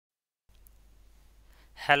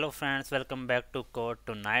Hello friends, welcome back to Code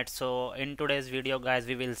Tonight. So in today's video guys,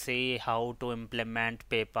 we will see how to implement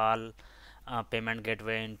PayPal payment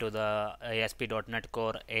gateway into the ASP.NET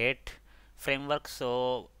Core 8 framework.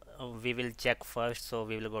 We will check first. So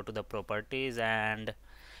we will go to the properties, and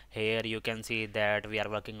here you can see that we are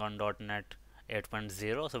working on .NET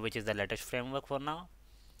 8.0, so which is the latest framework for now.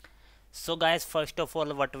 So guys, first of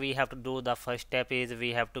all, what we have to do, the first step is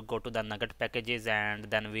we have to go to the Nugget packages, and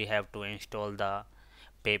then we have to install the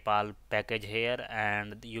PayPal package here,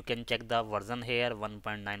 and you can check the version here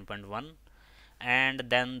 1.9.1, and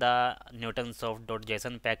then the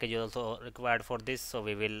newtonsoft.json package is also required for this. So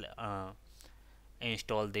we will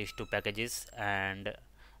install these two packages, and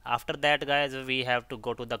after that guys, we have to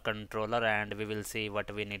go to the controller and we will see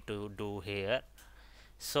what we need to do here.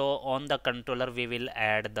 So on the controller we will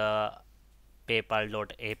add the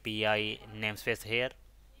PayPal.api namespace here,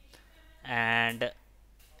 and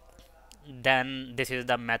then this is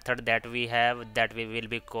the method that we have that we will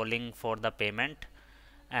be calling for the payment,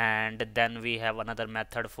 and then we have another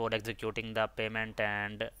method for executing the payment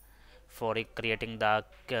and for creating the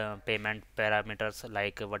payment parameters,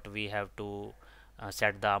 like what we have to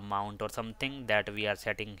set the amount or something that we are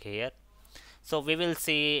setting here. So we will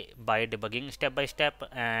see by debugging step by step,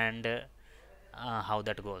 and how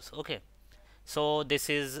that goes. Okay, so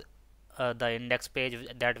this is the index page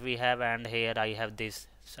that we have, and here I have this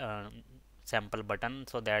uh, sample button,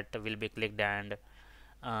 so that will be clicked, and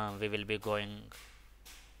we will be going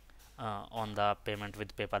on the payment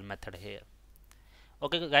with PayPal method here.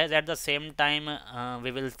 Okay guys, at the same time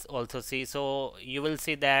we will also see, so you will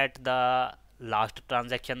see that the last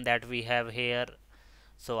transaction that we have here.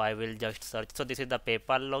 So I will just search. So this is the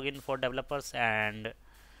PayPal login for developers, and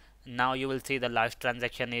now you will see the last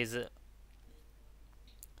transaction is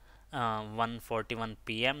 1:41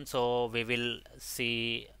 p.m. So we will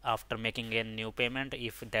see after making a new payment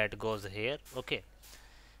if that goes here. Okay,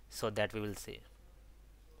 so that we will see.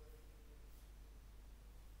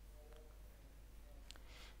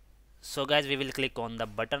 So guys, we will click on the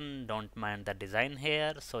button, don't mind the design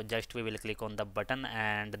here. So just we will click on the button,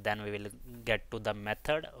 and then we will get to the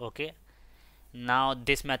method. Okay, now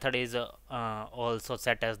this method is also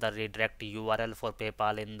set as the redirect URL for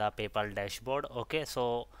PayPal in the PayPal dashboard. Okay,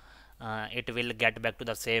 so it will get back to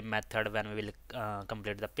the same method when we will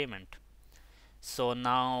complete the payment. So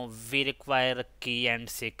now we require key and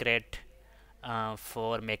secret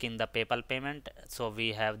for making the PayPal payment. So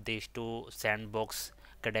we have these two sandbox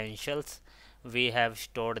credentials. We have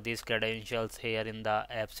stored these credentials here in the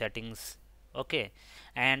app settings. Okay,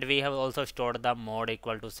 and we have also stored the mode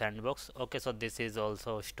equal to sandbox. Okay, so this is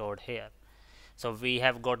also stored here. So we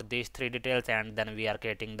have got these three details, and then we are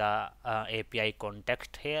creating the API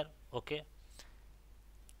context here. Okay,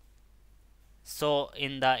 so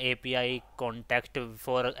in the API context,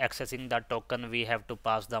 for accessing the token, we have to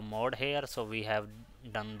pass the mode here. So we have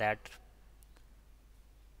done that.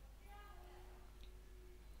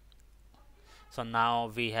 So now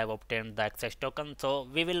we have obtained the access token. So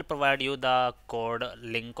we will provide you the code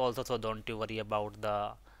link also, so don't you worry about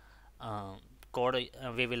the uh, code.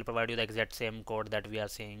 We will provide you the exact same code that we are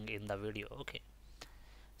seeing in the video. Okay,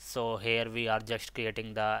 so here we are just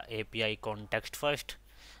creating the API context first.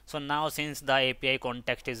 So now since the API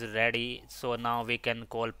context is ready, so now we can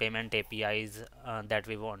call payment APIs that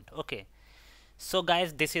we want. Okay, so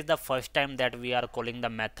guys, this is the first time that we are calling the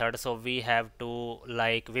method, so we have to,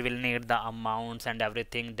 like, we will need the amounts and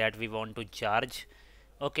everything that we want to charge.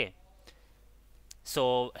 Okay,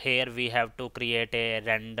 so here we have to create a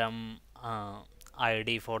random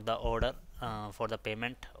ID for the order for the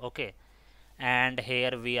payment. Okay, and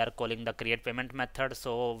here we are calling the create payment method.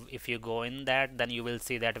 So if you go in that, then you will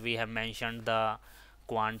see that we have mentioned the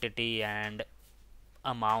quantity and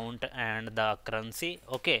amount and the currency.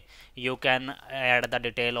 Okay, you can add the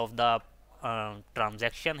detail of the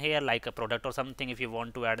transaction here, like a product or something. If you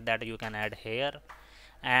want to add that, you can add here.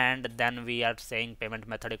 And then we are saying payment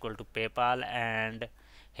method equal to PayPal, and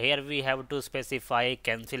here we have to specify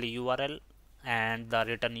cancel URL and the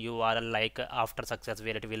return URL, like after success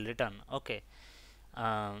where it will return. Okay,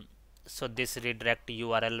 so this redirect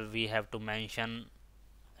URL we have to mention.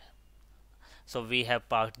 So we have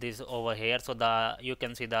passed this over here, so the you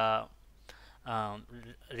can see the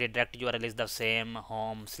redirect URL is the same,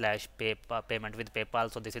 home slash payment with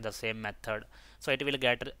PayPal. So this is the same method, so it will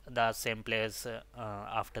get the same place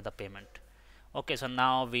after the payment. Okay, so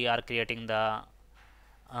now we are creating the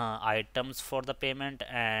items for the payment,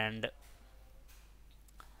 and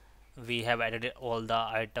we have added all the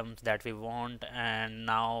items that we want. And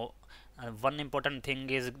now one important thing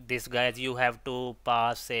is this, guys, you have to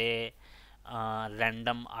pass a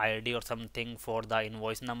random ID or something for the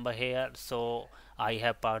invoice number here. So I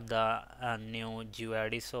have passed the new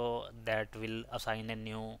GUID, so that will assign a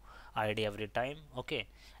new ID every time. Okay,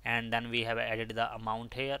 and then we have added the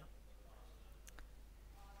amount here.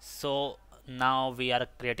 So now we are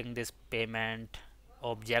creating this payment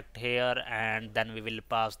object here, and then we will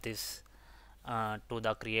pass this to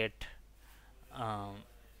the create um,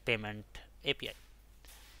 payment API.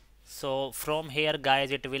 So from here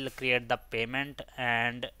guys, it will create the payment,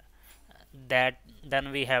 and that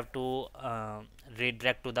then we have to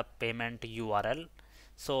redirect to the payment URL.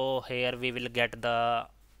 So here we will get the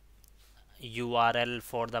URL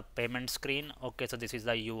for the payment screen. Okay, so this is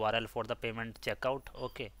the URL for the payment checkout.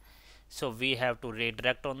 Okay, so we have to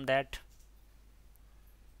redirect on that.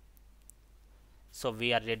 So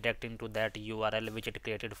we are redirecting to that URL which it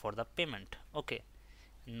created for the payment. Okay,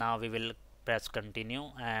 now we will press continue,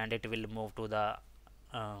 and it will move to the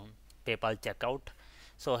PayPal checkout.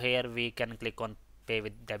 So here we can click on pay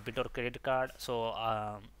with debit or credit card.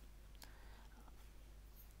 So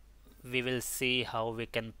we will see how we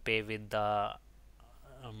can pay with the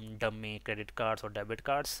dummy credit cards or debit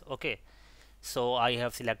cards. Okay, so I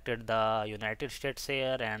have selected the United States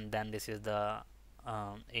here, and then this is the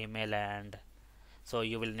email, and so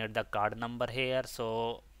you will need the card number here.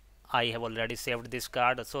 So I have already saved this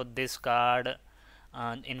card, so this card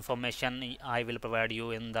information I will provide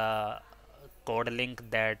you in the code link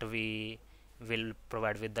that we will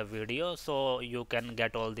provide with the video, so you can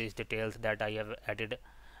get all these details that I have added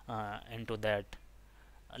into that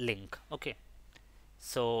link. Okay,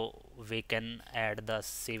 so we can add the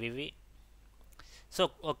CVV.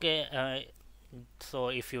 So okay, so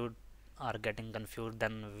if you are getting confused,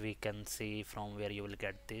 then we can see from where you will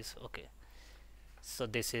get this. Okay, so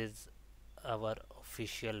this is our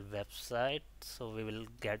official website, so we will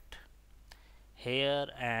get here,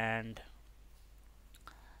 and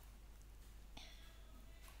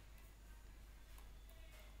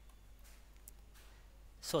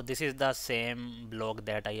so this is the same blog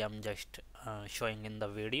that I am just showing in the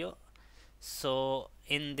video. So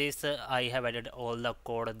in this I have added all the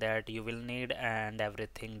code that you will need and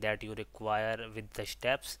everything that you require with the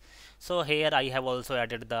steps. So here I have also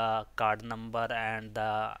added the card number and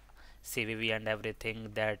the CVV and everything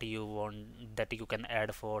that you want, that you can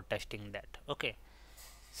add for testing that. Okay,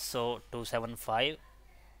 so 275,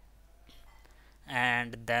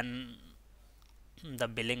 and then the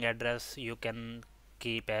billing address you can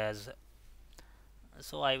keep as,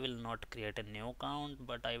 so I will not create a new account,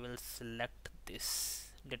 but I will select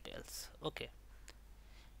this details. Okay,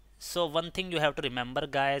 so one thing you have to remember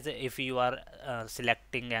guys, if you are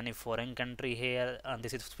selecting any foreign country here,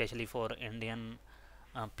 this is especially for Indian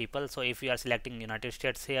people, so if you are selecting United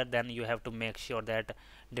States here, then you have to make sure that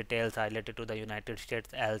details are related to the United States,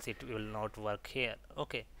 else it will not work here.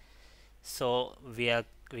 Okay, so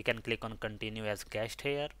we can click on continue as guest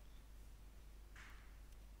here.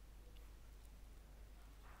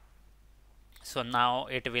 So now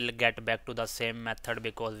it will get back to the same method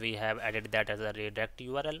because we have added that as a redirect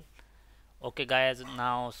URL. Okay guys,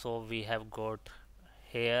 now so we have got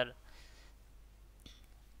here,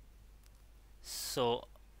 so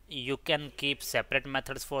you can keep separate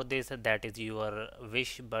methods for this, that is your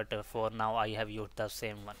wish, but for now I have used the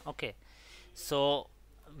same one. Okay, so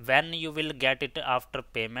when you will get it after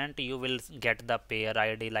payment, you will get the payer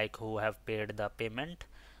ID, like who have paid the payment.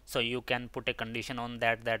 So you can put a condition on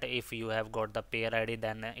that, that if you have got the payer ID,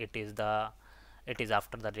 then it is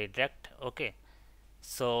after the redirect. Okay,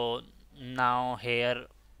 so now here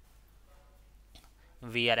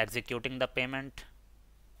we are executing the payment.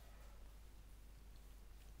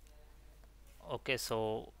 Okay,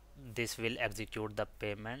 so this will execute the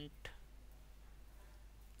payment,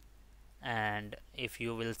 and if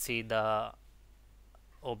you will see the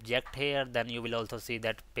object here, then you will also see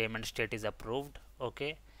that payment state is approved.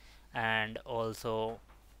 Okay, and also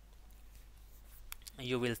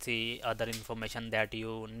you will see other information that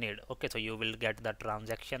you need. Okay, so you will get the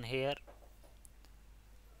transaction here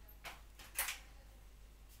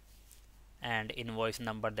and invoice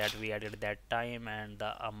number that we added that time and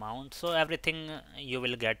the amount, so everything you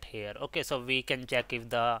will get here. Okay, so we can check if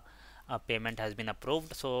the payment has been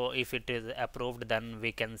approved. So if it is approved, then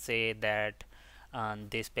we can say that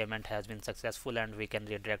this payment has been successful, and we can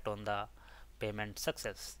redirect on the payment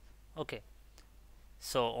success. Okay,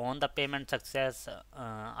 so on the payment success,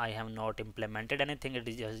 I have not implemented anything, it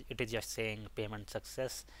is just saying payment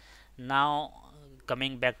success. Now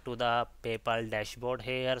coming back to the PayPal dashboard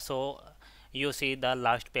here, so you see the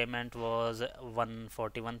last payment was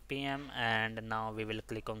 1:41 p.m. and now we will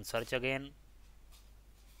click on search again.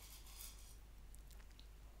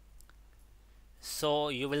 So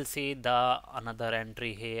you will see the another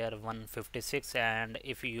entry here 156, and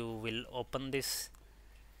if you will open this,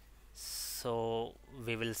 so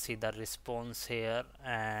we will see the response here,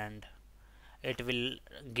 and it will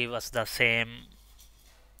give us the same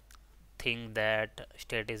thing that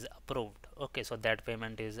state is approved. Okay, so that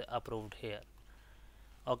payment is approved here.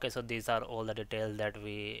 Okay, so these are all the details that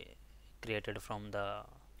we created from the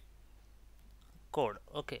code.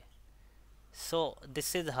 Okay, so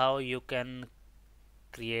this is how you can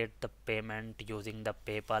create the payment using the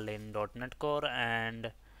PayPal in .NET Core,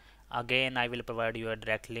 and again I will provide you a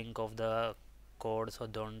direct link of the code, so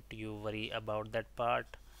don't you worry about that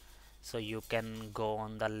part. So you can go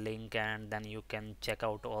on the link and then you can check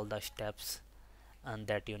out all the steps and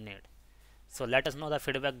that you need. So let us know the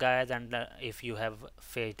feedback, guys, and if you have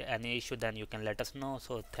faced any issue, then you can let us know.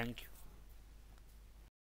 So thank you.